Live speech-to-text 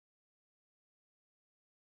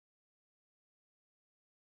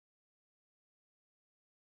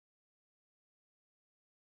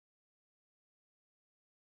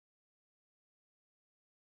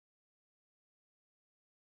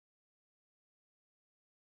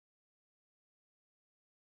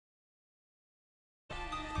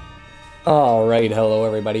Alright, hello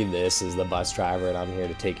everybody, this is the bus driver and I'm here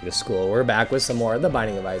to take you to school. We're back with some more of The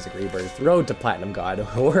Binding of Isaac Rebirth, Road to Platinum God.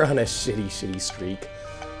 We're on a shitty streak.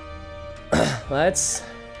 Let's...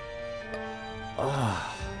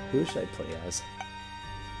 who should I play as?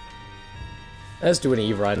 Let's do an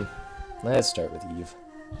Eve run. Let's start with Eve.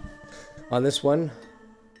 On this one,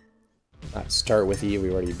 not start with Eve,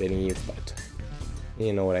 we've already been Eve, but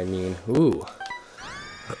you know what I mean. Ooh.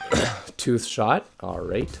 Tooth shot.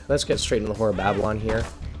 Alright. Let's get straight into the Horror Babylon here.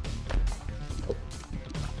 Oh.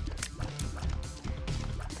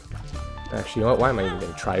 Actually, you know what? Why am I even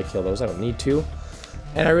going to try to kill those? I don't need to.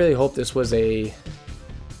 And I really hope this was a...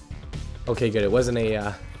 Okay, good. It wasn't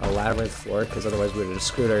a labyrinth floor, because otherwise we would have just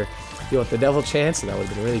screwed our deal with the devil chance, and that would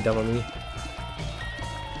have been really dumb of me.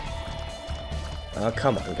 Oh,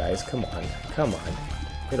 come on, guys. Come on. Come on.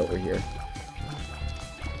 Get over here.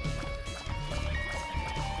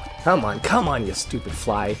 Come on, you stupid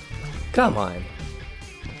fly. Come on.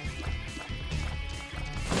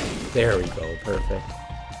 There we go, perfect.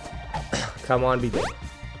 Come on, be good.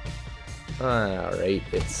 Alright,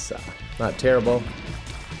 it's not terrible.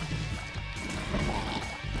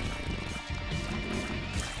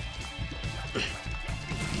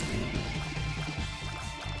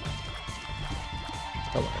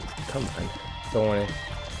 Come on. Don't want to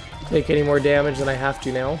take any more damage than I have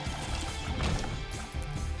to now.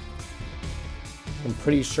 I'm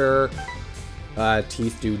pretty sure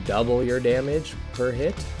teeth do double your damage per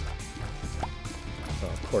hit. Oh,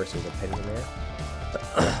 of course there's a penny in there.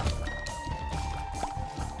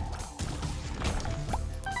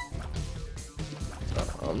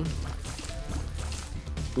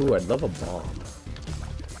 Ooh, I'd love a bomb.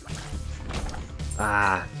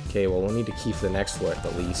 Okay, well we'll need to keep the next floor at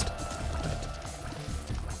the least.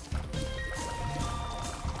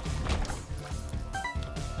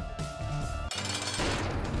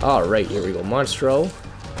 Alright, here we go. Monstro.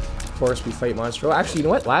 Of course we fight Monstro. Actually, you know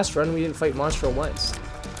what? Last run we didn't fight Monstro once.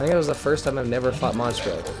 I think it was the first time I've never fought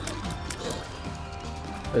Monstro.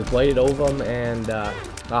 I was bladed over him and,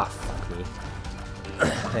 fuck me.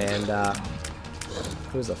 And,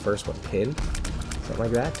 who was the first one? Pin? Something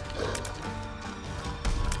like that?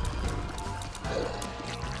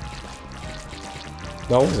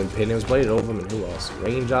 No, it wasn't Pin. It was bladed over him and who else?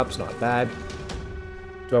 Range up's not bad.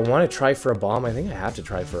 Do I want to try for a bomb? I think I have to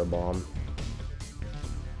try for a bomb.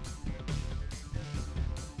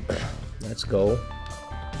 Let's go.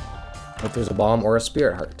 If there's a bomb or a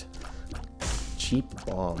spirit heart. Cheap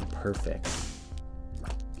bomb. Perfect.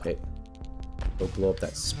 Okay. Go blow up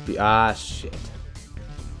that shit.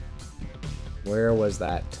 Where was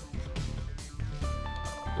that?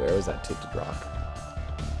 Where was that tinted rock?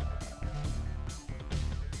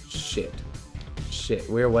 Shit. Shit.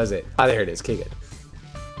 Where was it? Ah, there it is. Kick it.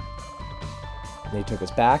 They took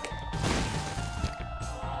us back.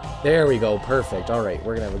 There we go, perfect. Alright,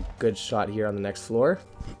 we're gonna have a good shot here on the next floor.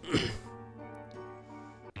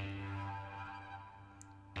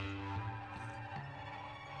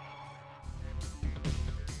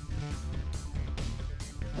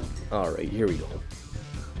 Alright, here we go.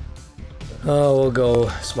 Oh, we'll go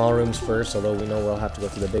small rooms first, although we know we'll have to go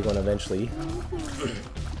through the big one eventually.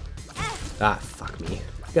 Fuck me.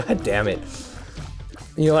 God damn it.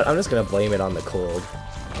 You know what? I'm just gonna blame it on the cold.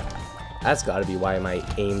 That's gotta be why my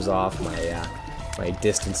aim's off, my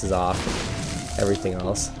distance is off, everything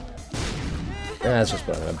else. That's just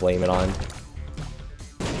what I'm gonna blame it on.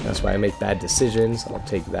 That's why I make bad decisions. I'll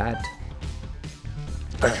take that.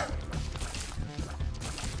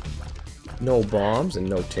 No bombs and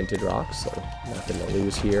no tinted rocks, so nothing to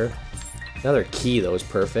lose here. Another key though is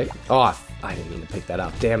perfect. Oh, I didn't mean to pick that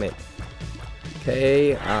up. Damn it.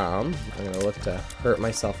 Okay, I'm gonna look to hurt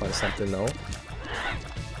myself on something though.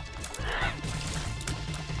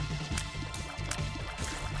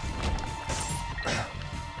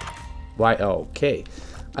 Why? Oh, okay.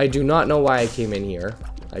 I do not know why I came in here.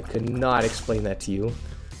 I could not explain that to you.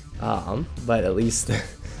 But at least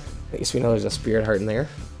we know there's a spirit heart in there.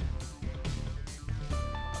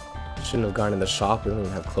 Shouldn't have gone in the shop. We don't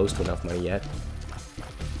even have close to enough money yet.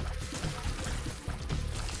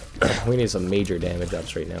 We need some major damage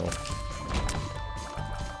ups right now.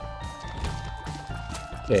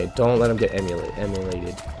 Okay, don't let him get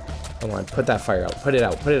emulated. Come on, put that fire out. Put it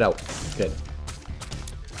out. Put it out. Good.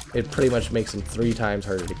 It pretty much makes him 3 times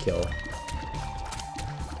harder to kill.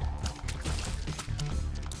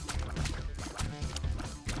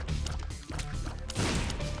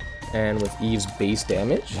 And with Eve's base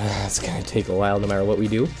damage, it's gonna take a while no matter what we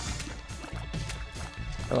do.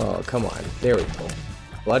 Oh, come on. There we go.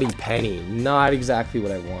 Bloody penny. Not exactly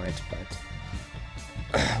what I want, but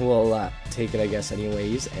we'll take it, I guess,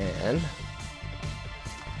 anyways, and...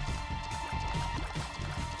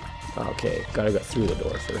 Okay, gotta go through the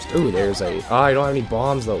door first. Ooh, there's a... Oh, I don't have any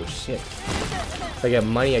bombs, though. Shit. If I get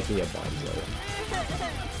money, I can get bombs, though.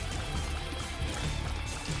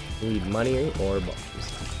 Need money or bombs.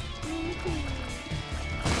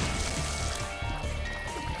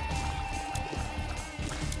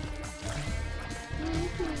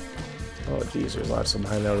 Oh, jeez, there's lots of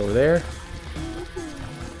behind out over there.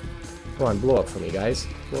 Come on, blow up for me, guys.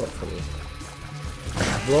 Blow up for me.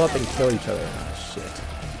 Blow up and kill each other. Oh, shit.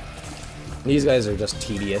 These guys are just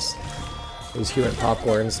tedious. These human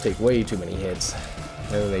popcorns take way too many hits.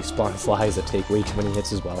 And then they spawn flies that take way too many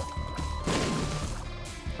hits as well.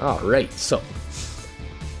 Alright, so.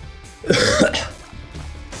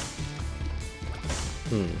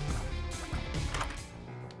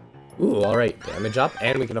 Ooh, alright. Damage up,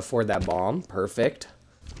 and we can afford that bomb. Perfect.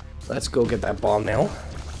 Let's go get that bomb now.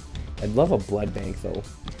 I'd love a blood bank, though.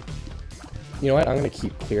 You know what? I'm going to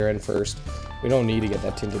keep clearing first. We don't need to get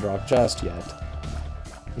that tinted rock just yet.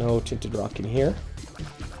 No tinted rock in here.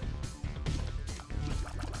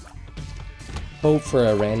 Hope for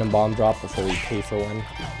a random bomb drop before we pay for one.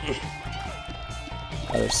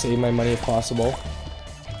 Rather save my money if possible.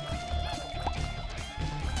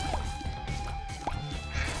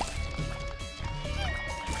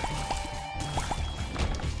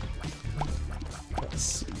 Let's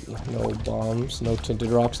see. No bombs, no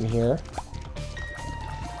tinted rocks in here.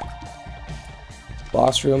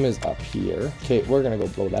 Boss room is up here. Okay, we're gonna go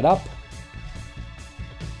blow that up.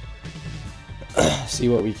 See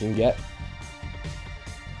what we can get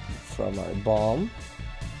from our bomb.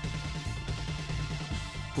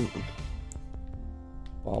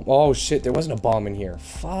 Bomb. Oh shit, there wasn't a bomb in here.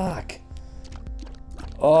 Fuck.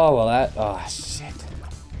 Oh, well that... Oh, shit.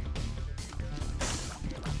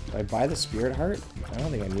 Do I buy the spirit heart? I don't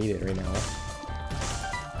think I need it right now.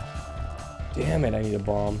 Damn it, I need a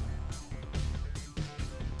bomb.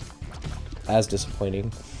 That's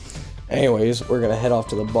disappointing. Anyways, we're gonna head off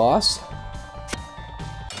to the boss.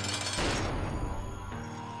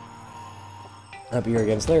 Up here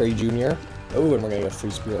against Larry Jr. Oh, and we're gonna get a free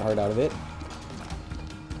spirit heart out of it.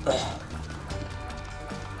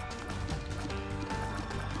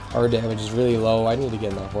 Our damage is really low. I need to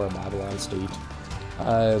get in the Horror Babylon state.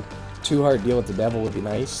 2-heart deal with the devil would be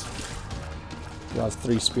nice. We'll have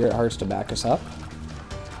 3 spirit hearts to back us up.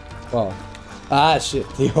 Well, ah, shit.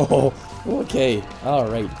 Yo. Okay.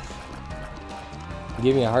 Alright.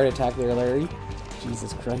 Give me a heart attack there, Larry.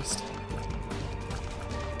 Jesus Christ.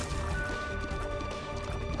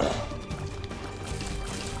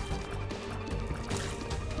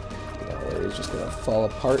 Larry's just gonna fall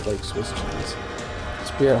apart like Swiss cheese.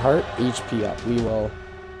 Spirit heart, HP up. We will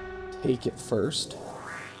take it first.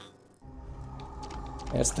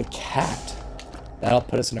 That's the cat. That'll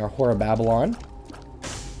put us in our Horror Babylon.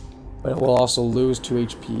 But it will also lose 2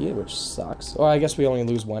 HP, which sucks. Oh, I guess we only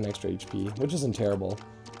lose 1 extra HP, which isn't terrible.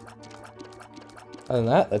 Other than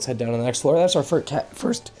that, let's head down to the next floor. That's our first cat.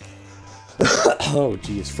 Oh,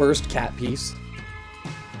 geez. First cat piece.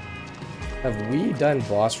 Have we done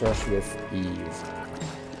boss rush with Eve?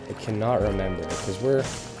 I cannot remember, because we're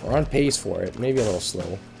on pace for it. Maybe a little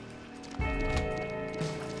slow.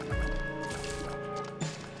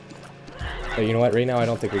 But you know what? Right now, I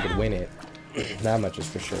don't think we could win it. That much is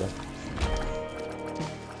for sure.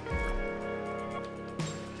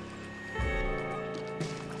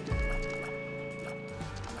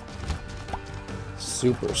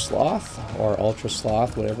 Super Sloth, or Ultra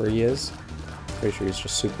Sloth, whatever he is. Pretty sure he's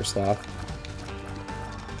just Super Sloth.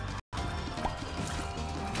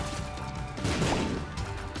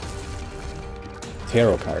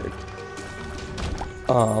 Tarot card.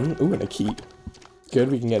 Ooh, and a key. Good,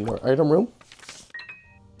 we can get more item room.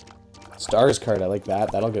 Stars card, I like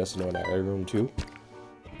that. That'll get us into an item room too.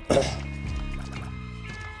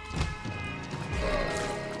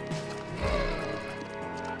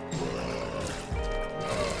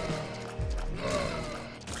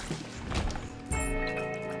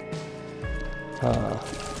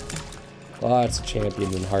 Lots of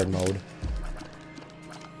champions in hard mode.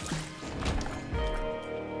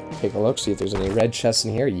 Take a look, see if there's any red chests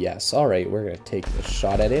in here. Yes, alright, we're gonna take a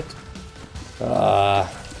shot at it.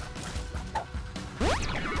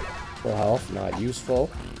 Full health, not useful.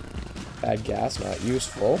 Bad gas, not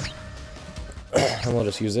useful. And we'll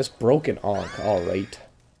just use this. Broken Ankh, alright.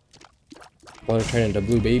 Want to turn into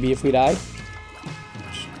Blue Baby if we die?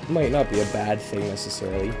 Which might not be a bad thing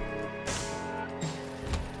necessarily.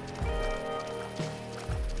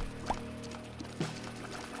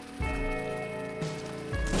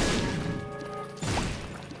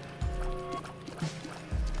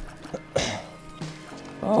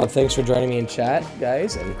 Oh, thanks for joining me in chat,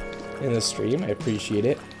 guys, and in the stream. I appreciate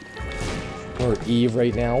it. We're Eve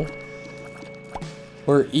right now.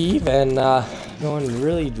 We're Eve and going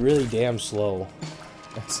really, really damn slow.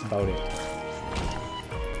 That's about it.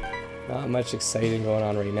 Not much exciting going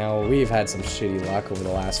on right now. We've had some shitty luck over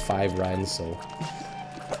the last 5 runs, so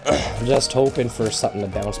I'm just hoping for something to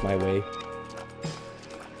bounce my way.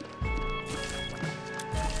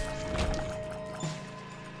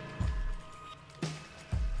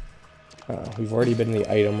 We've already been in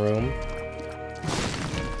the item room.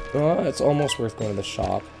 Oh, it's almost worth going to the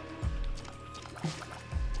shop.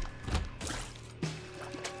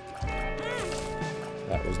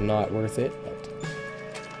 That was not worth it, but...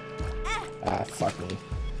 Ah, fuck me.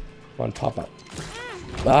 Come on, pop up.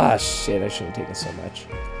 Ah, shit, I shouldn't have taken so much.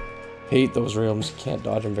 Hate those rooms, can't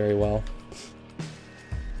dodge them very well.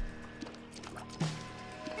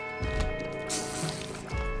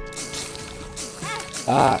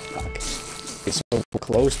 Ah, fuck. Okay, so we're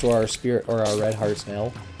close to our spirit or our red hearts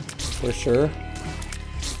now, for sure.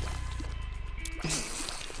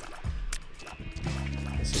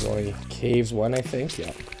 This is only caves 1, I think.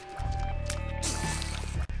 Yeah.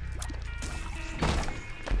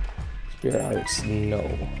 Spirit hearts, no.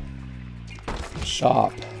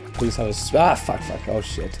 Shop. Please have a fuck. Oh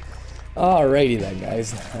shit. Alrighty then,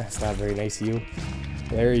 guys. That's not very nice of you.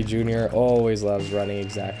 Larry Jr. always loves running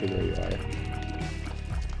exactly where you are.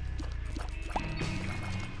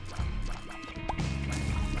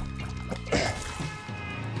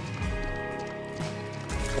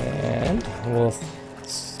 And we'll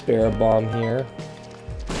spare a bomb here.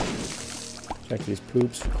 Check these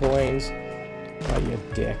poops for coins. Oh, you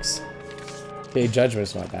dicks. Okay,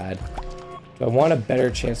 Judgment's not bad. Do I want a better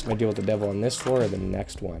chance to my deal with the devil on this floor or the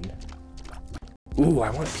next one? Ooh, I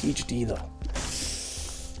want a PhD though.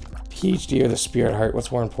 PhD or the Spirit Heart,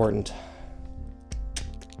 what's more important?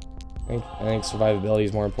 I think survivability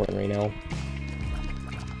is more important right now.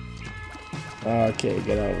 Okay,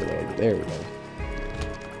 get over there. There we go.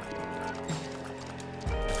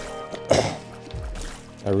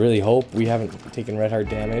 I really hope we haven't taken red heart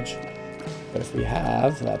damage, but if we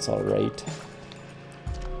have, that's alright.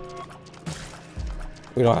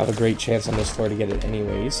 We don't have a great chance on this floor to get it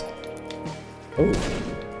anyways. Oh,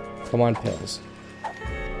 come on, pills.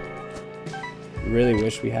 Really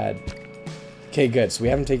wish we had. Okay, good. So we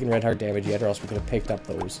haven't taken red heart damage yet, or else we could have picked up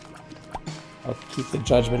those. I'll keep the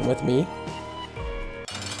judgment with me.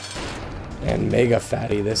 And mega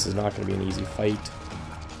fatty. This is not going to be an easy fight.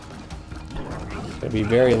 It's going to be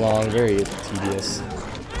very long, very tedious.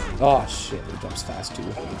 Oh shit, it jumps fast too.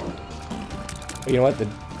 But you know what? The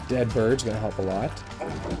dead bird's going to help a lot.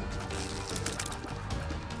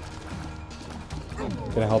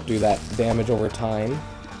 Going to help do that damage over time.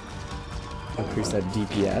 Increase that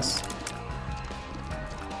DPS.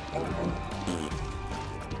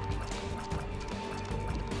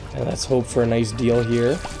 And let's hope for a nice deal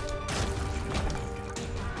here.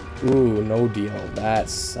 Ooh, no deal. That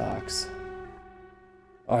sucks.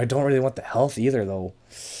 Oh, I don't really want the health either, though.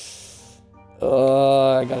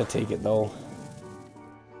 I gotta take it, though.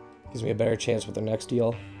 Gives me a better chance with the next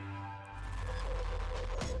deal.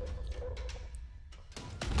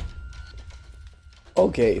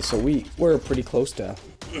 Okay, so we're pretty close to...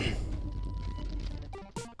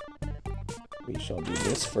 We shall do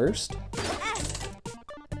this first.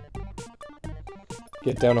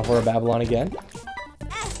 Get down to Horror Babylon again.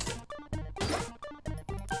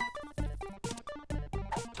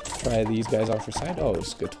 Try these guys on for side. Oh,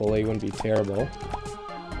 Scatole wouldn't be terrible.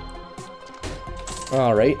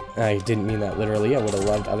 Alright, I didn't mean that literally. I would have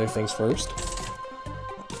loved other things first.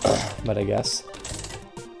 But I guess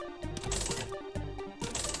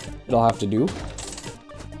it'll have to do.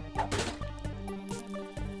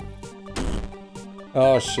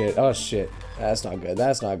 Oh shit, oh shit. That's not good,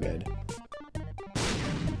 that's not good.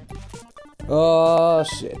 Oh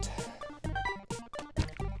shit.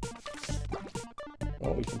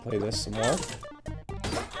 Oh, we can play this some more.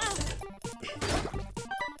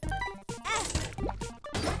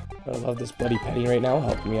 I love this Bloody Penny right now,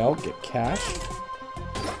 helping me out, get cash.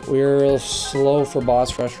 We're real slow for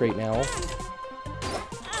boss rush right now.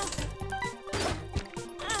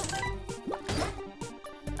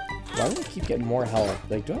 Why do I keep getting more health?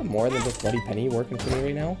 Like, do I have more than just Bloody Penny working for me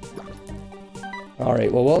right now?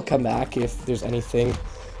 Alright, well, we'll come back if there's anything.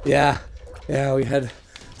 Yeah, we had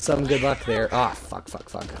some good luck there. Ah, fuck.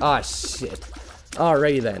 Ah, shit.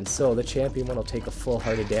 Alrighty then, so the champion one will take a full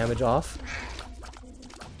heart of damage off.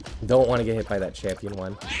 Don't want to get hit by that champion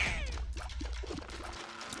one.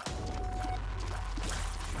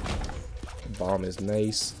 Bomb is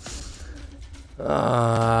nice.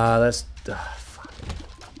 Fuck.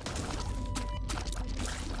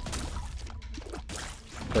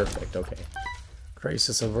 perfect. Okay.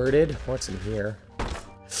 Crisis averted. What's in here?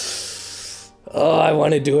 Oh, I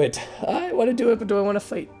want to do it. I want to do it, but do I want to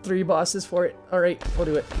fight 3 bosses for it? Alright, we'll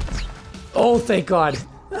do it. Oh, thank God.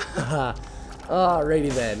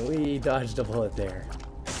 Alrighty then. We dodged a bullet there.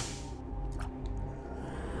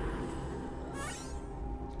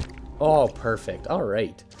 Oh, perfect.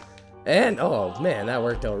 Alright. And, oh man, that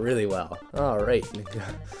worked out really well. Alright.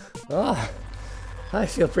 Oh, I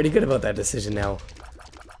feel pretty good about that decision now.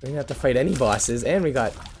 We didn't have to fight any bosses, and we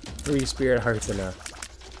got 3 Spirit Hearts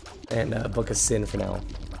and a Book of Sin for now.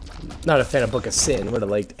 Not a fan of Book of Sin, would have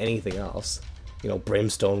liked anything else. You know,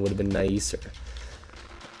 Brimstone would have been nice, or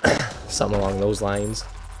something along those lines.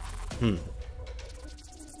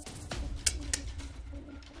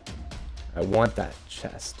 I want that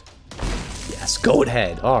chest. Yes, goat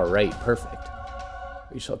head. Alright, perfect.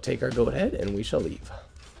 We shall take our goat head and we shall leave.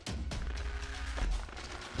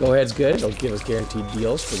 Goat head's good. It'll give us guaranteed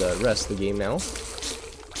deals for the rest of the game now.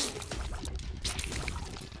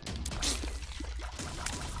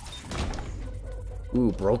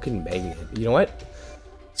 Ooh, broken magnet. You know what?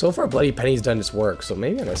 So far, Bloody Penny's done its work, so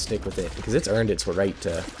maybe I'm gonna stick with it because it's earned its right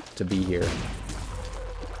to be here.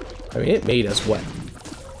 I mean, it made us what?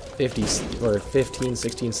 50 or 15,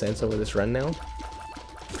 16 cents over this run now.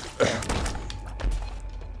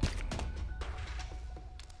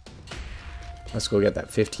 Let's go get that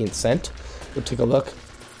 15th cent. We'll take a look.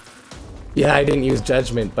 Yeah, I didn't use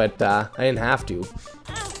Judgment, but I didn't have to.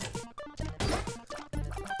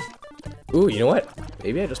 Ooh, you know what?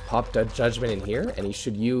 Maybe I just popped a Judgment in here, and he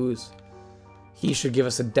should give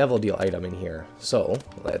us a Devil Deal item in here. So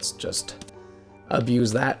let's just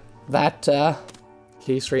abuse that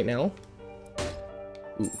case right now.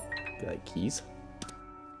 Ooh, I like keys.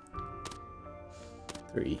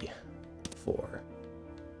 3, 4.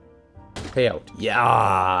 Payout.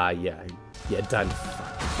 Yeah, done.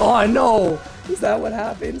 Oh no! Is that what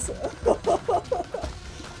happens?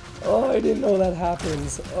 Oh, I didn't know that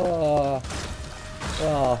happens. Oh,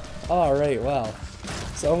 alright, well.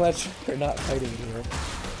 So much for not fighting here.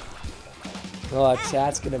 Oh,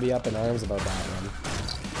 chat's gonna be up in arms about that one.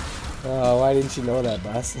 Oh, why didn't you know that,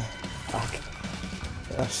 boss? Fuck.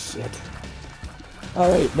 Oh, shit.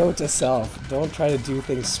 Alright, note to self. Don't try to do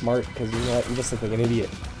things smart, because you know what? You just look like an idiot.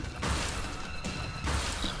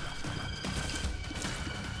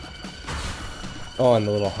 Oh, and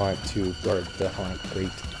the little haunt, too. Or the haunt,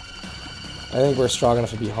 great. I think we're strong enough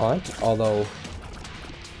to be haunt, although...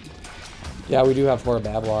 Yeah, we do have Whore of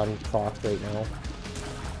Babylon proc right now.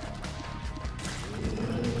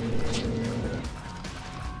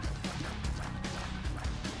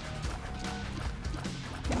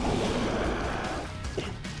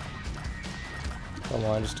 Come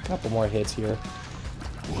on, just a couple more hits here.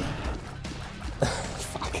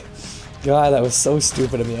 Fuck. God, that was so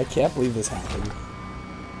stupid of me. I can't believe this happened.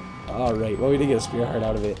 Alright, well, we did get a Spear Heart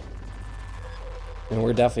out of it. And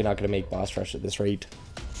we're definitely not going to make boss rush at this rate.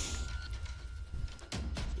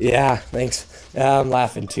 Yeah, thanks. I'm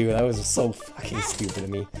laughing too. That was so fucking stupid of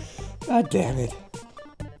me. God damn it.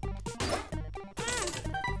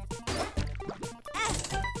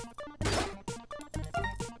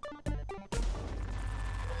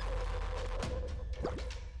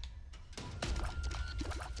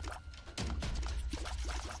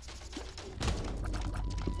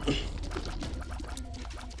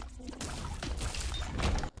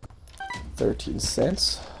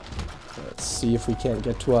 $0.13. Let's see if we can't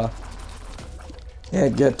get to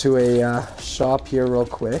a shop here real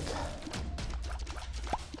quick.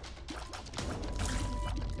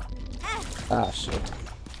 Ah, shit.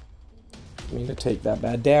 I mean to take that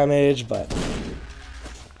bad damage, but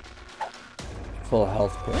full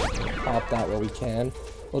health pick. Pop that where we can.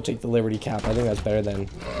 We'll take the Liberty Cap. I think that's better than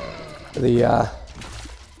the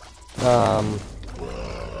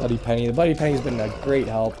Bloody Penny. The Bloody Penny's been a great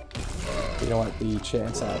help. You know what? The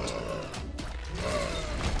chance at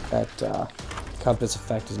compass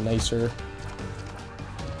effect is nicer.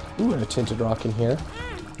 Ooh, and a tinted rock in here.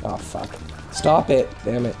 Oh fuck! Stop it!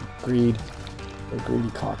 Damn it! Greed. A greedy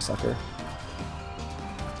cocksucker.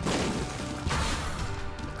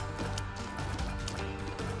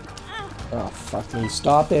 Oh fuck me!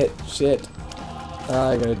 Stop it! Shit!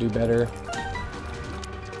 I gotta do better.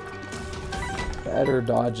 Better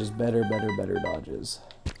dodges. Better dodges.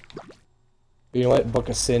 You know what? Book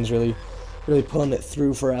of Sin's really pulling it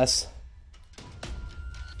through for us.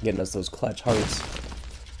 Getting us those clutch hearts.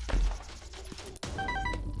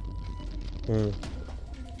 You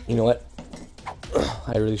know what?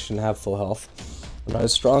 I really shouldn't have full health. I'm not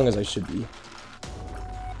as strong as I should be.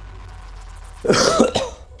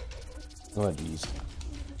 Oh, jeez.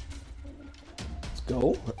 Let's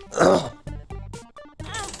go.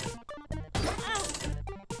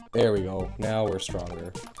 There we go. Now we're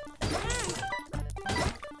stronger.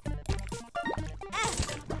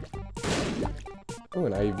 Oh,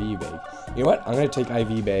 an IV bag. You know what? I'm going to take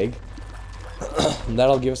IV bag.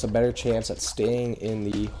 That'll give us a better chance at staying in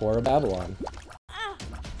the Whore of Babylon.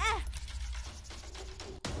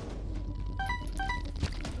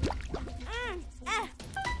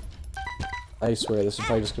 I swear, this is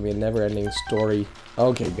probably just going to be a never-ending story.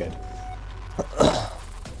 Okay, good.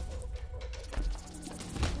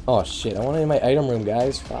 Oh shit, I want it in my item room,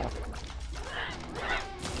 guys. Fuck.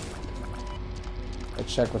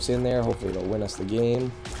 Let's check what's in there. Hopefully it'll win us the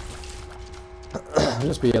game. It'll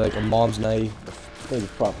just be like a mom's knife, maybe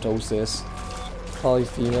proptosis,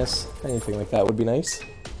 polyphemus, anything like that would be nice.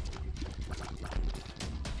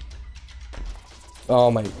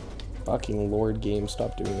 Oh my fucking lord, game,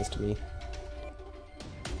 stop doing this to me.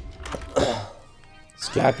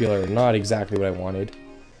 Scapular, not exactly what I wanted.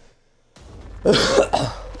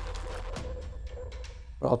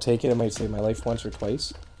 I'll take it, it might save my life once or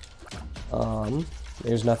twice.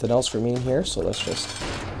 There's nothing else for me in here, so let's just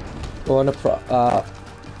go into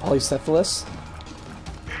polycephalus.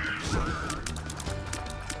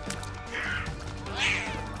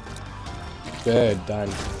 Good, done.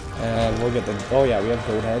 And we'll get the, oh yeah, we have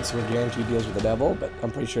goat head, so we're guaranteed deals with the devil, but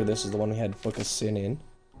I'm pretty sure this is the one we had Book of Sin in.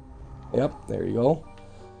 Yep, there you go.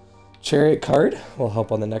 Chariot card will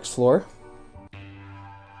help on the next floor.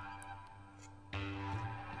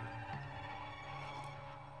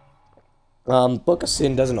 Book of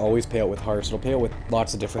Sin doesn't always pay out with hearts. It'll pay out with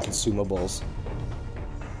lots of different consumables.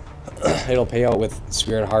 It'll pay out with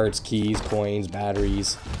spirit hearts, keys, coins,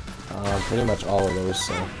 batteries, pretty much all of those,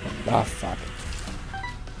 so... Ah, fuck.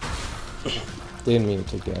 Didn't mean to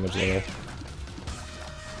take damage there.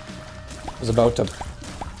 I was about to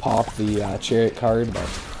pop the chariot card, but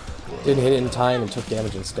didn't hit it in time and took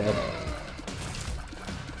damage instead.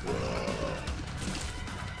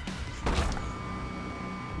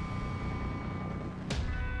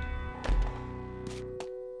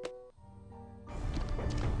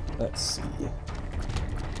 Let's see.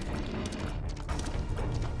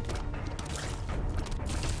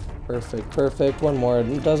 Perfect, perfect. One more.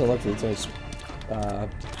 It doesn't look like it's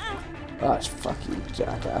gosh, fuck you,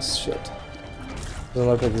 jackass. Shit. Doesn't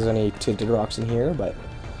look like there's any tinted rocks in here, but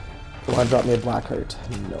you want to drop me a black heart?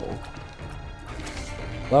 No.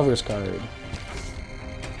 Lover's card.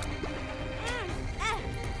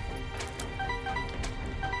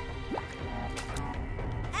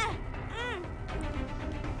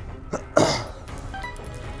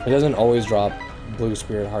 It doesn't always drop blue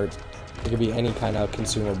spirit hearts. It could be any kind of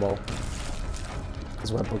consumable. This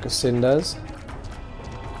is what Book of Sin does.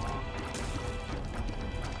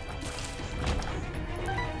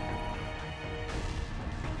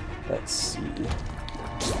 Let's see.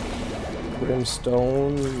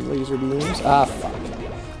 Brimstone, laser beams. Ah, fuck.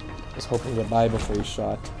 I was hoping to get by before he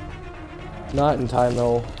shot. Not in time,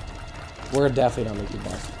 though. We're definitely not making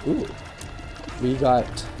boss. Ooh. We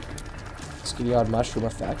got Skinny Odd Mushroom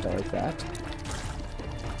effect. I like that.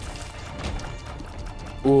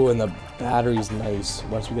 Ooh, and the battery's nice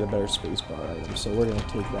once we get a better spacebar item, so we're gonna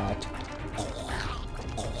take that.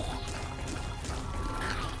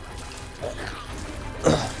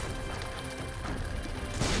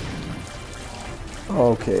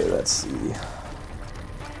 Okay, let's see.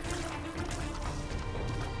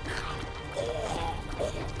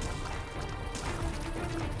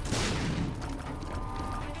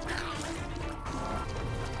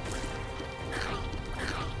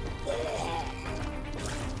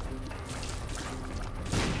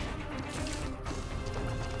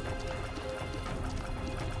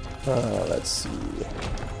 Let's see.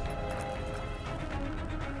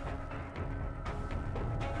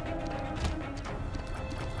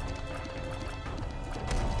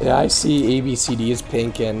 Yeah, I see ABCD is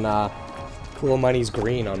pink and Cool Money's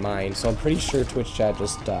green on mine, so I'm pretty sure Twitch chat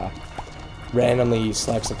just randomly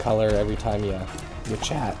selects a color every time you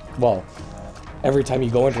chat. Well, every time you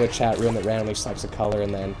go into a chat room, it randomly selects a color,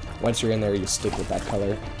 and then once you're in there, you stick with that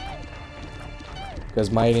color. Because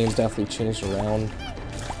my name's definitely changed around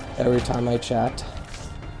every time I chat.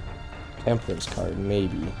 Temperance card,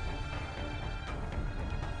 maybe.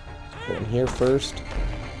 Go in here first.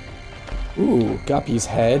 Ooh, Guppy's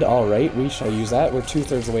head. Alright, we shall use that. We're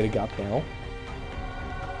 2/3 the way to Gupp now.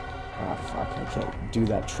 Ah, fuck. I can't do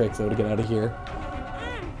that trick, though, to get out of here.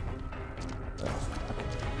 Oh, fuck.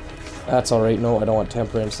 That's alright. No, I don't want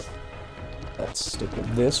Temperance. Let's stick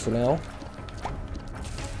with this for now.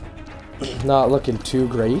 Not looking too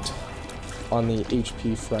great on the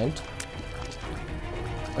HP front.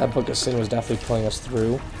 That Book of Sin was definitely pulling us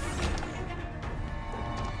through.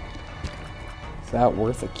 Is that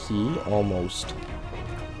worth a key? Almost.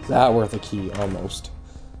 Is that worth a key? Almost.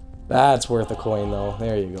 That's worth a coin, though.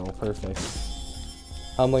 There you go. Perfect.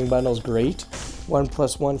 Humbling Bundle's great.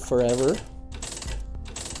 1+1 forever.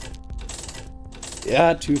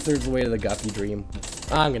 Yeah, 2/3 of the way to the Guppy Dream.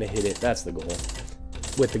 I'm gonna hit it. That's the goal.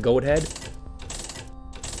 With the Goat Head.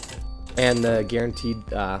 And the guaranteed,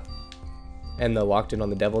 and the locked in on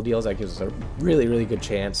the Devil deals, that gives us a really, really good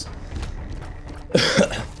chance.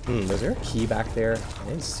 Was there a key back there? I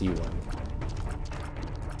didn't see one.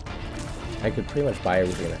 I could pretty much buy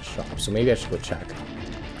everything in that shop, so maybe I should go check.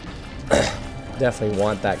 Definitely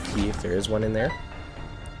want that key if there is one in there.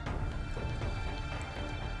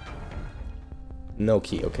 No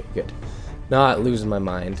key, okay, good. Not losing my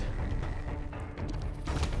mind.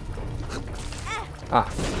 Ah,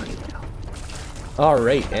 fucking hell.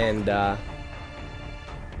 Alright, and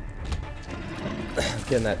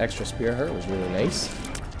getting that extra spear heart was really nice.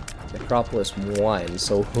 Necropolis 1,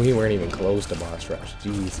 so we weren't even close to boss rush.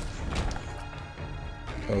 Jeez.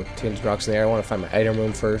 Oh, tinged rocks in there. I want to find my item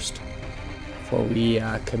room first before we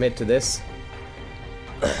commit to this.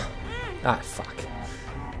 Ah, fuck.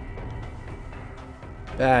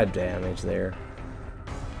 Bad damage there.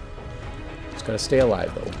 Just gotta stay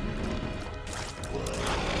alive though.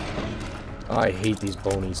 Oh, I hate these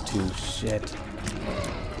bonies too. Shit.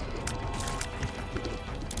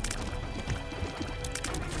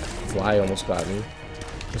 Fly almost got me.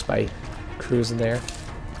 Just by cruising there.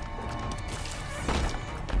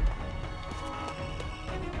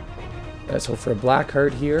 Let's hope for a black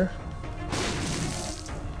heart here.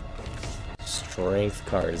 Strength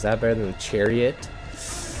card. Is that better than the Chariot?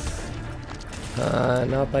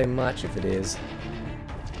 Not by much if it is.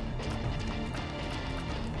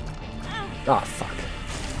 Ah, fuck.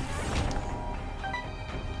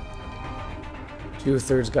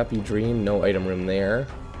 2/3 Guppy Dream. No item room there.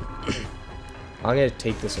 I'm gonna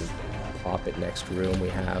take this and pop it next room we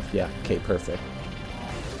have. Yeah, okay, perfect.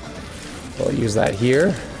 We'll use that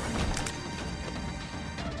here.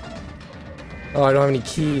 Oh, I don't have any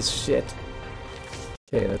keys. Shit.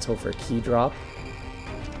 Okay, let's hope for a key drop.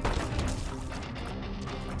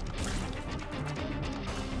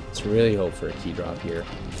 Let's really hope for a key drop here.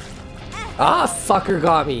 Ah, fucker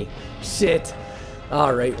got me. Shit.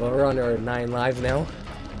 Alright, well, we're on our 9 lives now.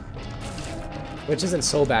 Which isn't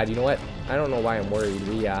so bad. You know what? I don't know why I'm worried.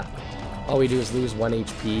 We, all we do is lose 1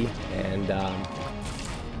 HP, and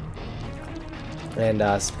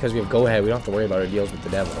because we have go ahead, we don't have to worry about our deals with the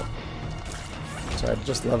devil. So I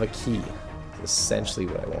just love a key. That's essentially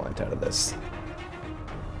what I want out of this.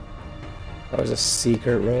 If I was a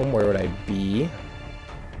secret room, where would I be?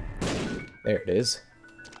 There it is.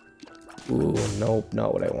 Ooh, nope,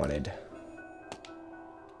 not what I wanted.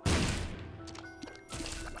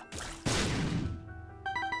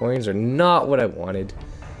 Coins are not what I wanted.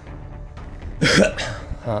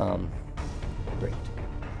 Great.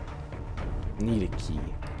 Need a key.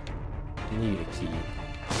 Need a key.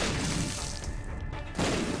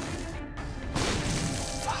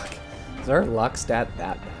 Fuck. Is our luck stat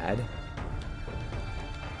that bad?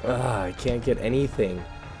 I can't get anything.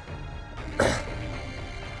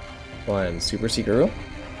 One super secret room.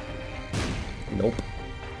 Nope.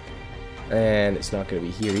 And it's not going to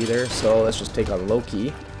be here either, so let's just take on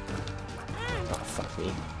Loki. Oh, fuck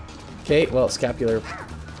me. Okay, well, scapular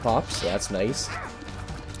pops, so that's nice.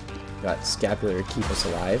 Got scapular to keep us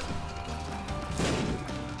alive.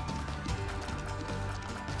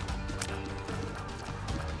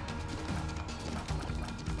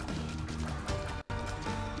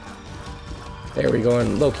 There we go,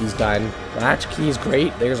 and Loki's done. Latch key is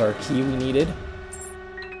great. There's our key we needed.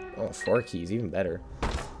 Oh, 4 keys, even better.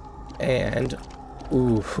 And,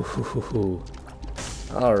 ooh,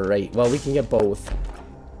 alright, well, we can get both.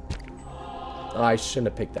 Oh, I shouldn't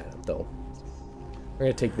have picked that up, though. We're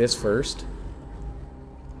gonna take this first.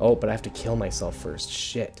 Oh, but I have to kill myself first.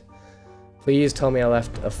 Shit. Please tell me I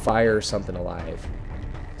left a fire or something alive.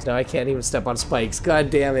 So now I can't even step on spikes. God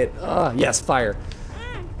damn it. Oh, yes, fire.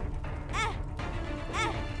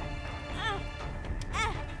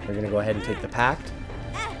 We're gonna go ahead and take the pact.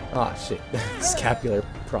 Oh shit, scapular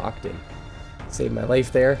procced and saved my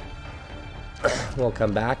life there. We'll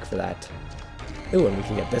come back for that. Ooh, and we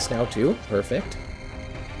can get this now too. Perfect.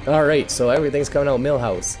 Alright, so everything's coming out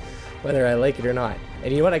Millhouse, whether I like it or not.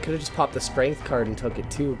 And you know what? I could have just popped the strength card and took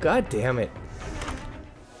it too. God damn it.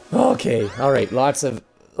 Okay, alright, lots of,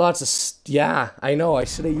 yeah, I know, I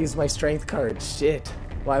should have used my strength card. Shit.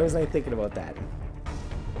 Why wasn't I thinking about that?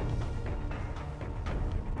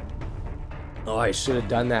 Oh, I should have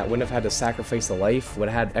done that. Wouldn't have had to sacrifice the life. Would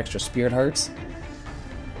have had extra spirit hearts.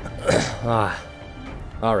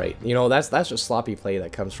 Alright, you know, that's just sloppy play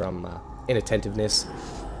that comes from inattentiveness.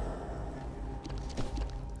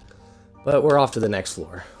 But we're off to the next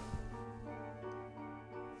floor.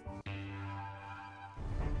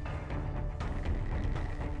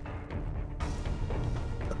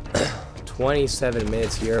 $27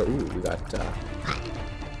 minutes here. Ooh, we got the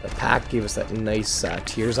pack gave us that nice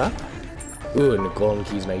tears up. Ooh, and the golden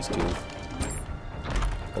key's nice too.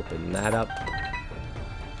 Open that up.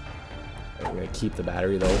 I'm gonna keep the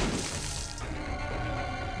battery though.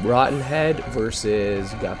 Rotten Head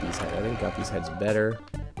versus Guppy's Head. I think Guppy's Head's better.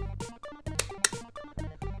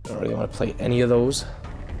 I don't really want to play any of those.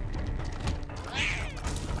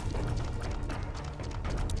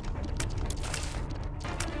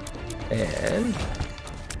 And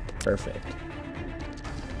perfect.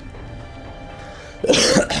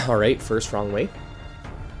 Alright, first wrong way.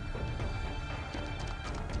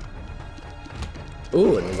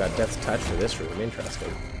 Ooh, and we got Death's Touch for this room.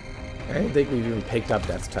 Interesting. I don't think we've even picked up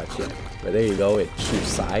Death's Touch yet. But there you go, it shoots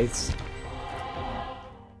scythes.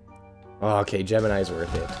 Oh, okay, Gemini's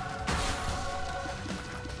worth it.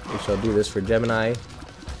 We shall do this for Gemini.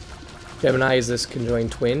 Gemini is this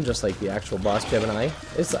conjoined twin, just like the actual boss Gemini.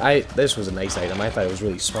 This was a nice item. I thought it was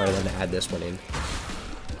really smart of them to add this one in.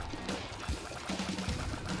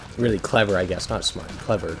 Really clever, I guess. Not smart.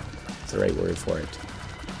 Clever. That's the right word for it.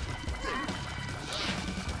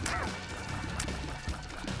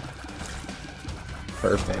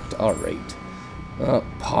 Perfect. Alright.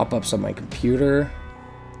 Pop-ups on my computer.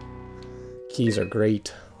 Keys are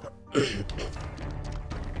great.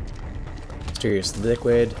 Mysterious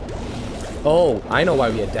Liquid. Oh, I know why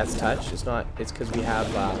we had Death's Touch. It's because we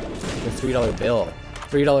have the $3 bill.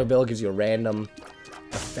 $3 bill gives you a random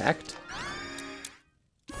effect.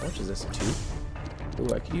 How much is this? 2?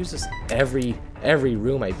 Ooh, I could use this every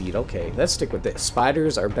room I beat. Okay, let's stick with this.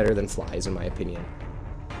 Spiders are better than flies, in my opinion.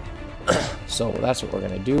 So that's what we're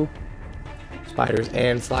gonna do. Spiders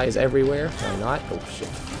and flies everywhere. Why not? Oh shit.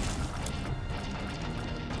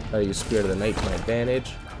 Gotta use Spirit of the Night to my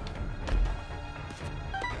advantage.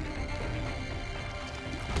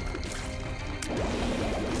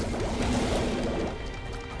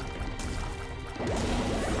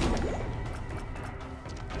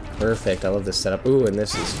 Perfect. I love this setup. Ooh, and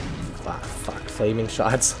this is fuck, flaming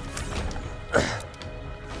shots.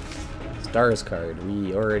 Stars card.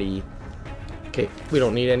 We already. Okay, we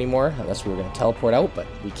don't need any more unless we were gonna teleport out, but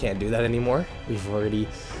we can't do that anymore. We've already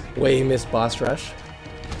way missed boss rush.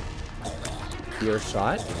 Fear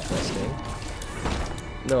shot. Interesting.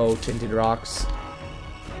 No tinted rocks.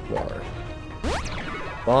 War.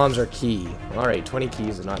 Bombs are key. Alright, 20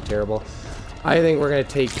 keys is not terrible. I think we're gonna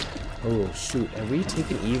take. Oh shoot, have we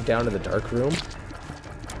taken Eve down to the dark room?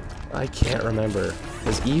 I can't remember.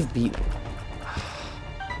 Does Eve beat...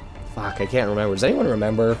 Fuck, I can't remember. Does anyone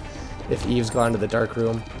remember if Eve's gone to the dark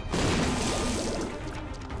room?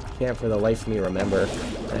 Can't for the life of me remember.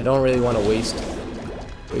 I don't really want to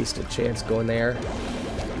waste a chance going there.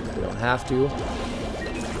 We don't have to.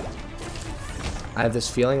 I have this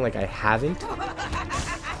feeling like I haven't.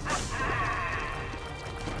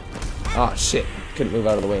 Oh shit. Couldn't move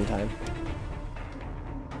out of the way in time.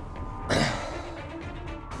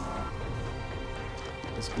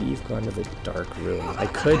 Has Eve gone to the dark room? I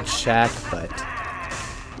could check, but...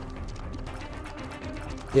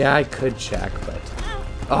 Yeah, I could check, but...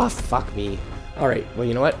 Oh, fuck me. Alright, well,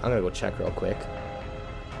 you know what? I'm gonna go check real quick.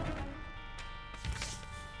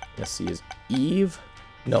 Let's see, is Eve?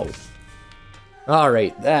 No.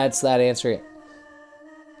 Alright, that's that answer.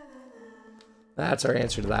 That's our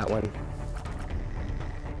answer to that one.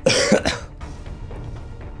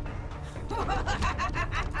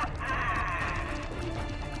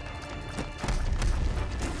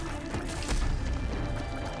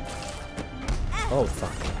 Oh,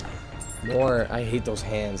 fuck. More. I hate those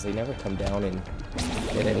hands. They never come down in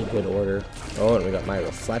any good order. Oh, and we got my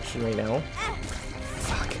reflection right now.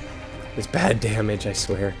 Fuck. It's bad damage, I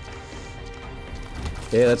swear.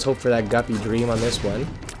 Okay, let's hope for that guppy dream on this one.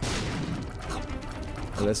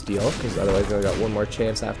 On this deal, because otherwise we only got one more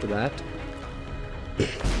chance after that.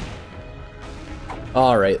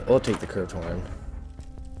 Alright, we'll take the curved horn.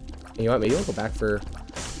 You know what, maybe we'll go back for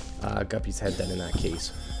Guppy's head then in that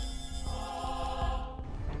case.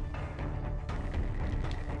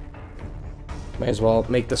 Might as well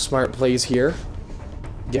make the smart plays here.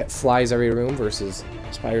 Get flies every room versus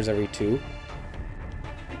spiders every 2.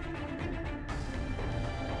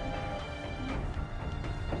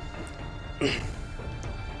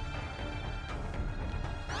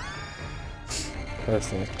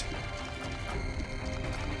 Perfect.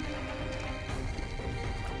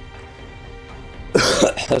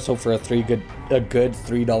 Let's hope for a good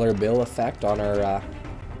 $3 bill effect on our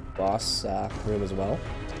boss room as well.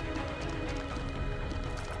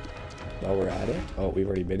 While we're at it. Oh, we've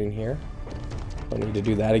already been in here. Don't need to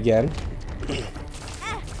do that again.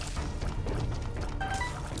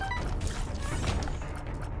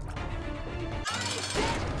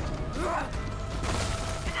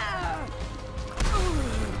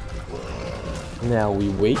 Now we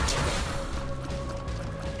wait.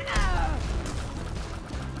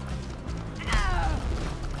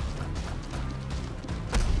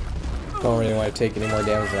 Don't really want to take any more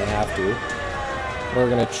damage than I have to. We're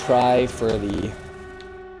gonna try for the...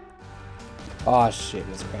 Oh shit,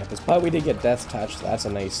 it's Krampus. But we did get Death's Touch, so that's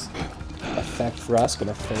a nice effect for us.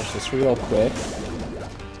 Gonna finish this real quick.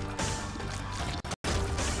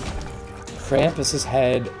 Krampus's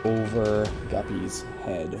head over Guppy's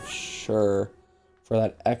head. Sure. For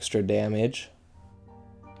that extra damage.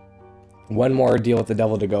 One more deal with the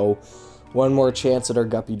devil to go. One more chance at our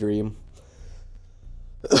Guppy dream.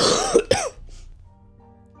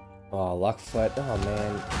 Oh, Luckfoot. Oh,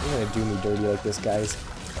 man. You're gonna do me dirty like this, guys.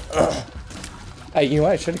 You know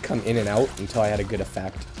what? I should have come in and out until I had a good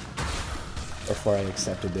effect. Before I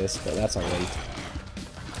accepted this, but that's alright.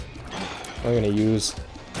 I'm gonna use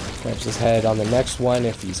Krampus' head on the next one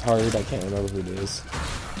if he's hard. I can't remember who it is.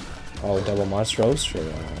 Oh, Double Monstros? Sure.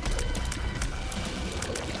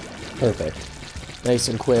 Perfect. Nice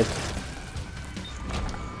and quick.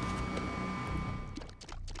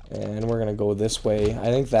 And we're gonna go this way.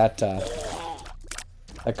 I think that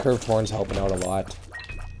that curved horn's helping out a lot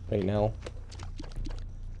right now.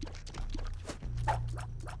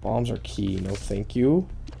 Bombs are key. No, thank you.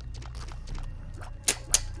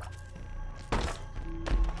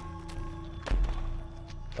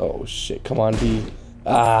 Oh shit! Come on, B.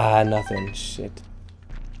 Ah, nothing. Shit.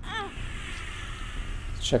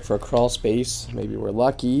 Let's check for a crawl space. Maybe we're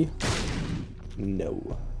lucky.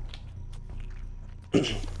 No.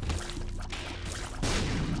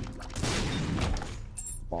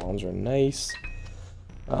 Bombs are nice.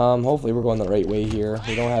 Hopefully we're going the right way here.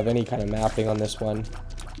 We don't have any kind of mapping on this one.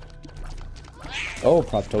 Oh,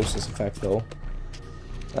 proptosis effect though.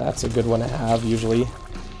 That's a good one to have usually.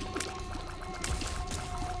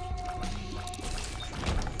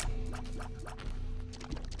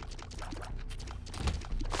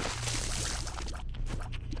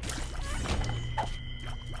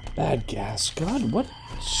 Bad gas. God, what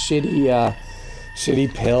shitty,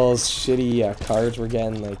 shitty pills, shitty cards we're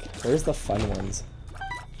getting. Like, where's the fun ones?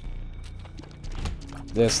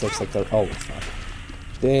 This looks like the... Oh, fuck.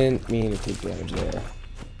 Didn't mean to take damage there.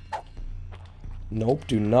 Nope,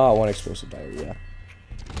 do not want explosive diarrhea.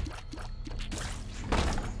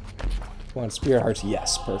 Come on, Spirit Hearts.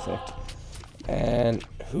 Yes, perfect. And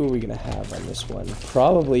who are we going to have on this one?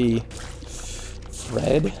 Probably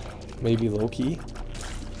Fred. Maybe Loki.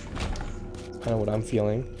 Kind of what I'm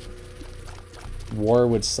feeling. War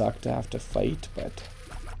would suck to have to fight, but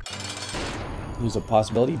use a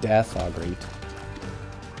possibility. Death, oh great.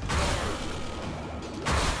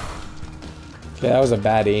 Okay, that was a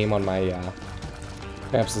bad aim on my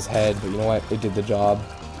Krampus' head, but you know what? It did the job.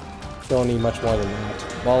 Don't need much more than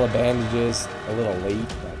that. Ball of bandages, a little late,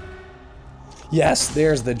 but yes,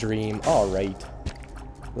 there's the dream. All right,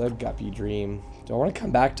 the Guppy dream. Do I want to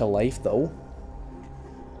come back to life though?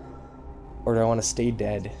 Or do I want to stay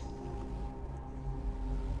dead?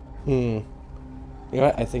 You know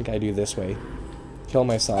what? I think I do this way. Kill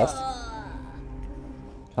myself.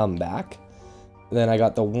 Come back. And then I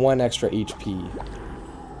got the 1 extra HP.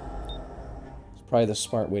 It's probably the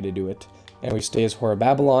smart way to do it. And we stay as Horror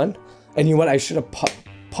Babylon. And you know what? I should have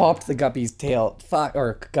popped the Guppy's tail. Fuck.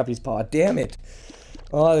 Or Guppy's paw. Damn it.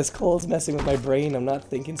 Oh, this cold's messing with my brain. I'm not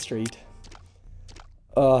thinking straight.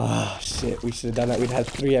 Oh, shit. We should have done that. We'd had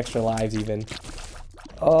 3 extra lives even.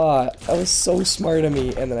 Oh, that was so smart of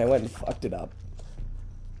me. And then I went and fucked it up.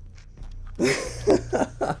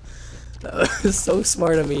 That was so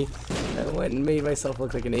smart of me. I went and made myself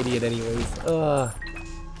look like an idiot anyways. Oh,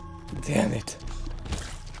 damn it.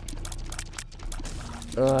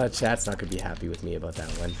 Oh, chat's not gonna be happy with me about that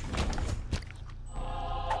one.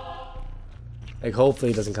 Like,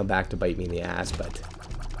 hopefully it doesn't come back to bite me in the ass, but...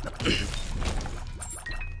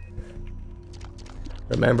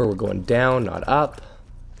 Remember, we're going down, not up.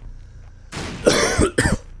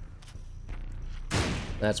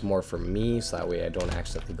 That's more for me, so that way I don't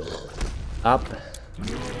accidentally go up.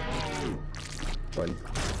 Going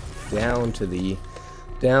down to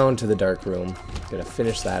the dark room. Gonna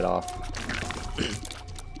finish that off.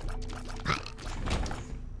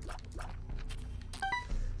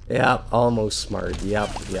 Yep, almost smart.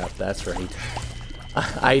 Yep, that's right.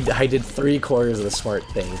 I did 3/4 of the smart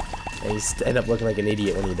thing, and you end up looking like an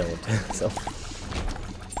idiot when you don't. So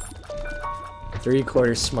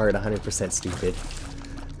 3/4 smart, 100% stupid.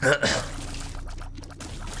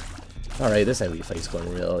 Alright, this enemy fight's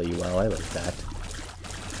going really well. I like that.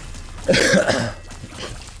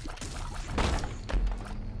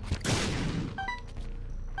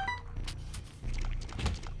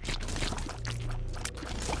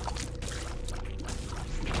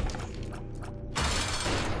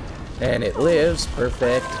 And it lives,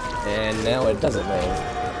 perfect. And now it doesn't live.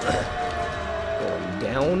 Going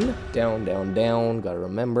down, down, down, down. Gotta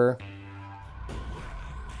remember.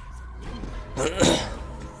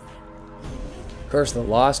 Curse of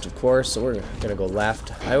the Lost, of course, so we're gonna go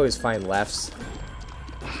left. I always find lefts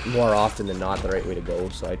more often than not the right way to go,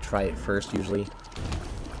 so I try it first usually.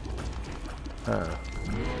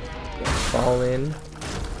 Fall in.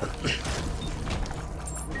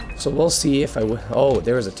 So we'll see if I would. Oh,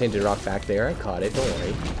 there was a tinted rock back there. I caught it. Don't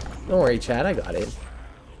worry. Don't worry, Chad. I got it.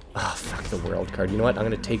 Ah, oh, fuck the world card. You know what? I'm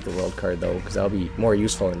gonna take the world card though, because that'll be more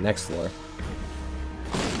useful in the next floor.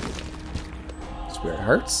 Spirit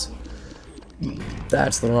Hearts.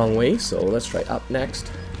 That's the wrong way, so let's try up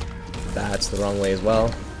next. That's the wrong way as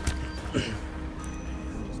well. Let's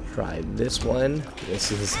try this one.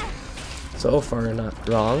 This is so far not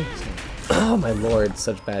wrong. Oh my lord,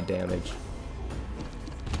 such bad damage.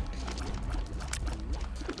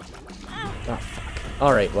 Oh fuck.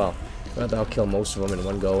 Alright, well, I'll kill most of them in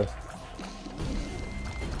one go.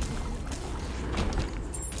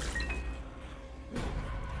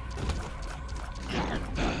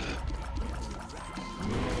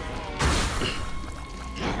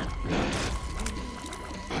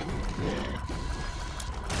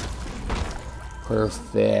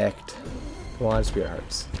 Perfect. Come on, Spirit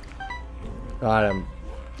Hearts. God, I'm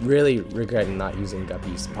really regretting not using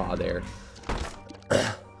Guppy's paw there.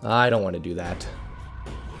 I don't want to do that.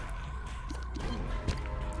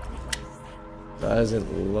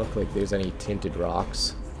 Doesn't look like there's any tinted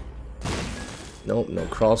rocks. Nope, no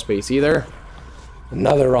crawl space either.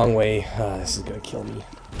 Another wrong way. This is gonna kill me.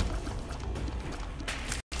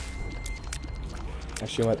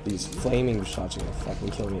 Actually, what? These flaming shots are gonna fucking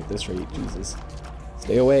kill me at this rate. Jesus.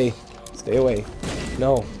 Stay away. Stay away.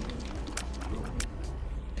 No.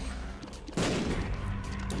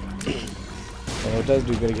 Well, it does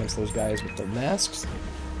do good against those guys with the masks.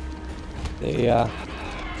 They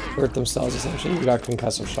hurt themselves essentially. We got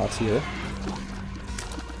concussive shots here.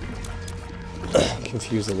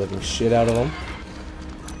 Confuse the living shit out of them.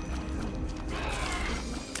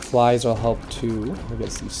 Flies will help too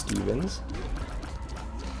against these Stevens.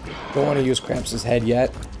 Don't want to use Cramps' head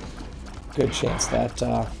yet. Good chance that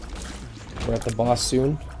we're at the boss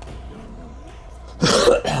soon.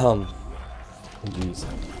 Jeez.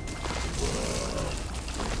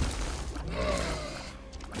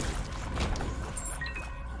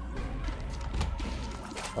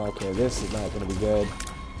 Okay, this is not going to be good.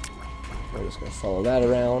 We're just going to follow that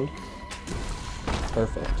around.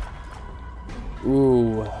 Perfect.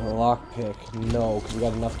 Ooh, lockpick. No, because we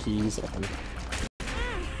got enough keys.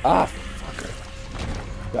 Ah, fucker.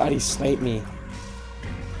 God, he sniped me.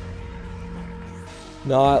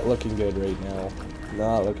 Not looking good right now.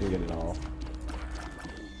 Not looking good at all.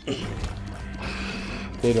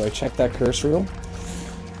 Okay, do I check that curse room?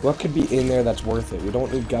 What could be in there that's worth it? We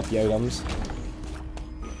don't need guppy items.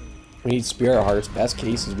 We need Spirit Hearts. Best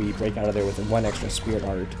case is we break out of there with one extra Spirit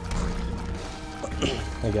Heart.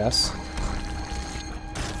 I guess.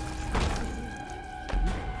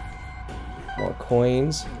 More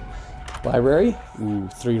coins. Library. Ooh,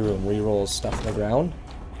 3-room rerolls stuff on the ground.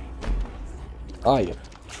 Ah, you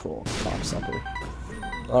troll cocksucker.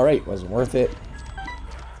 Alright, wasn't worth it.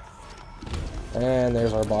 And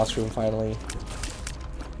there's our boss room finally.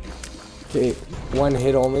 Okay, one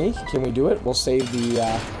hit only. Can we do it? We'll save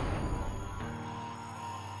the,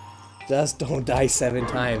 Just don't die 7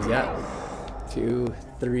 times, yeah. 2,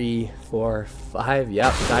 3, 4, 5,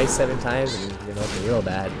 yep, die 7 times and you're looking real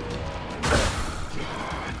bad.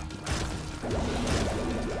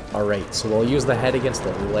 Alright, so we'll use the head against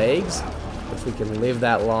the legs, if we can live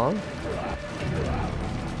that long.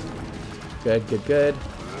 Good, good, good.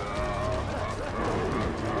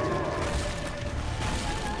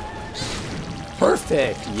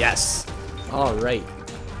 Perfect, yes! Alright,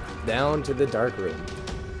 down to the dark room.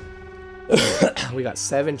 We got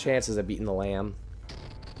 7 chances of beating the lamb.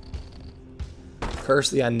 Curse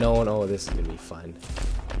the unknown. Oh, this is gonna be fun.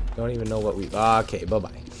 Don't even know what we. Okay, bye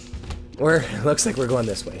bye. Looks like we're going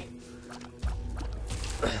this way.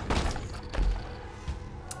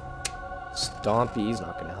 Stompy's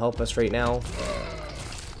not gonna help us right now.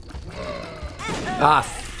 Ah,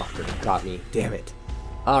 fucker. Got me. Damn it.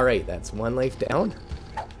 Alright, that's 1 life down.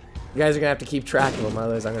 You guys are gonna have to keep track of them,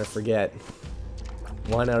 otherwise I'm gonna forget.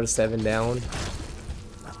 1 out of 7 down.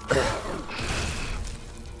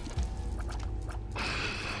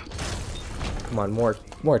 Come on,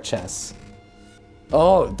 more chests.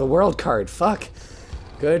 Oh, the world card. Fuck.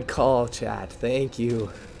 Good call, chat. Thank you.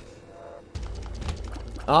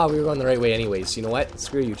 Ah, we were going the right way anyways. You know what?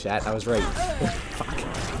 Screw you, chat. I was right.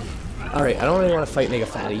 Fuck. Alright, I don't really want to fight Mega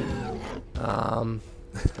Fatty.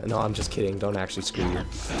 No, I'm just kidding. Don't actually screw you.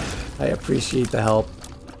 I appreciate the help.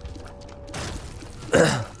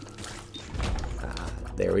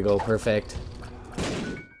 There we go. Perfect.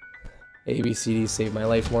 ABCD saved my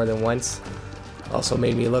life more than once. Also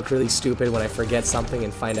made me look really stupid when I forget something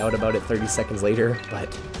and find out about it 30 seconds later,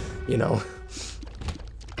 but, you know.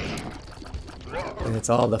 And it's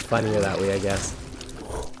all the funnier that way, I guess.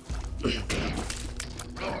 The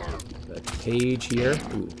cage here.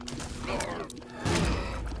 Ooh.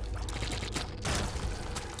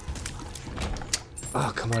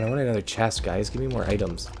 Oh, come on, I want another chest, guys. Give me more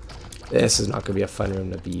items. This is not going to be a fun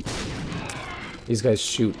room to beat. These guys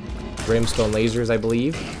shoot brimstone lasers, I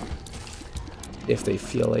believe. If they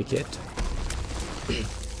feel like it.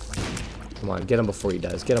 Come on, get him before he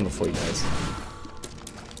does. Get him before he does.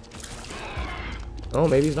 Oh,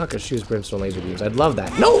 maybe he's not going to shoot his brimstone laser beams. I'd love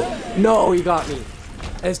that. No! No, he got me.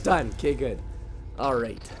 It's done. Okay, good.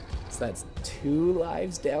 Alright. So that's 2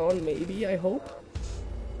 lives down, maybe, I hope.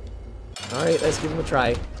 Alright, let's give him a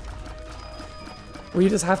try. We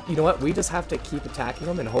just have, you know what? We just have to keep attacking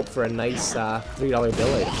him and hope for a nice $3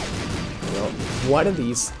 bill. You know, one of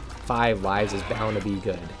these 5 lives is bound to be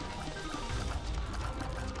good.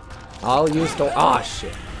 I'll use don't. Ah,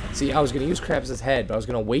 shit. See, I was gonna use Krabs' head, but I was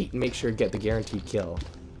gonna wait and make sure to get the guaranteed kill.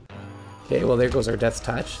 Okay, well there goes our Death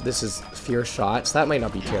Touch. This is Fear Shot, so that might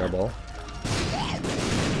not be terrible.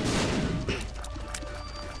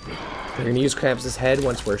 We're gonna use Krabs' head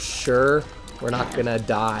once we're sure we're not gonna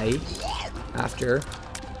die after.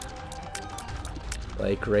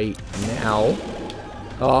 Like right now.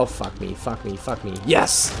 Oh, fuck me, fuck me, fuck me.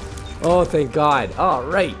 Yes! Oh, thank God. All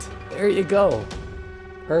right, there you go.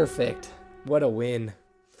 Perfect. What a win.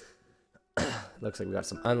 Looks like we got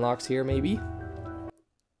some unlocks here, maybe.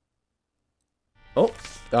 Oh,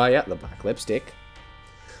 yeah, the black lipstick.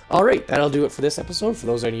 Alright, that'll do it for this episode. For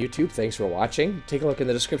those on YouTube, thanks for watching. Take a look in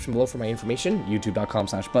the description below for my information.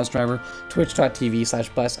 YouTube.com/busdriver,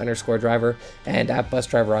 Twitch.tv/bus_driver, and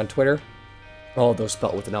 @busdriver on Twitter. All of those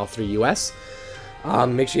spelled with an L3US.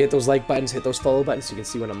 Make sure you hit those like buttons, hit those follow buttons so you can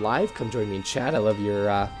see when I'm live. Come join me in chat. I love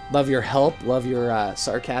your help, love your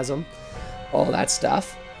sarcasm, all that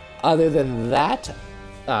stuff. Other than that,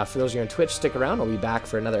 for those of you on Twitch, stick around. I'll be back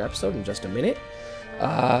for another episode in just a minute.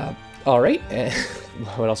 Alright,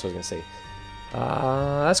 what else was I going to say?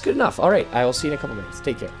 That's good enough. Alright, I will see you in a couple minutes.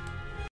 Take care.